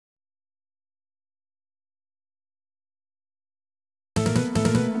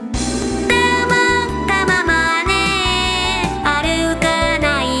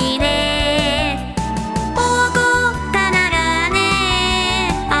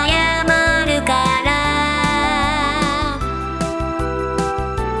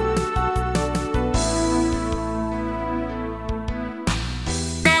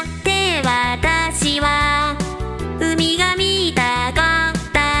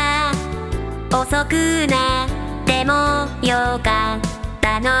遅くなってもよかっ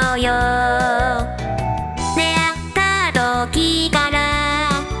たのよ。出会った時か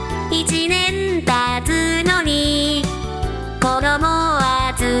ら1年経つのに子供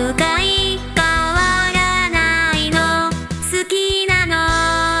扱い変わらないの。好きなの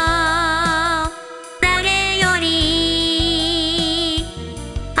誰より。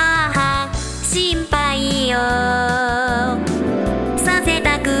ああ心配よさせ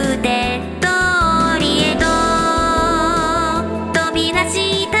たくて通りへと飛び出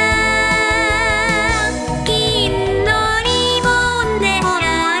した金のリボンでほ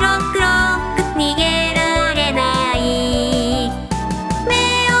らロックロック逃げられない。目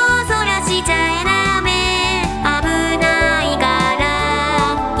をそらしちゃダメ危ないから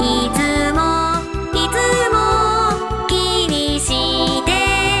いつも気にして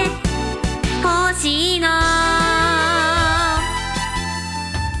ほしいの。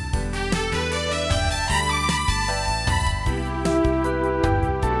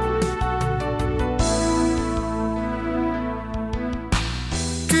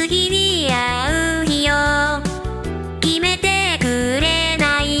次に会う日を決めてくれ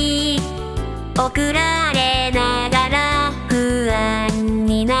ない。送られながら不安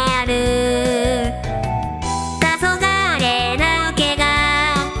になる。黄昏な毛が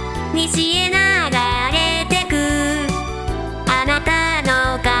西へ流れてく。あなた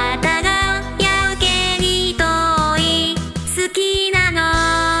の肩がやけに遠い。好きなの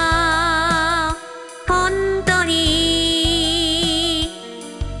本当に。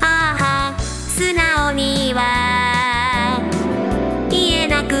ああ素直には言え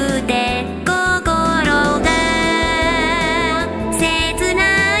なくて心が切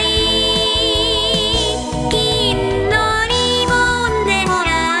ない。金のリボンでほら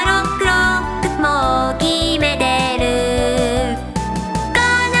ロックロックもう決めてる。悲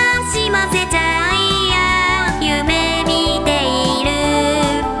しませちゃ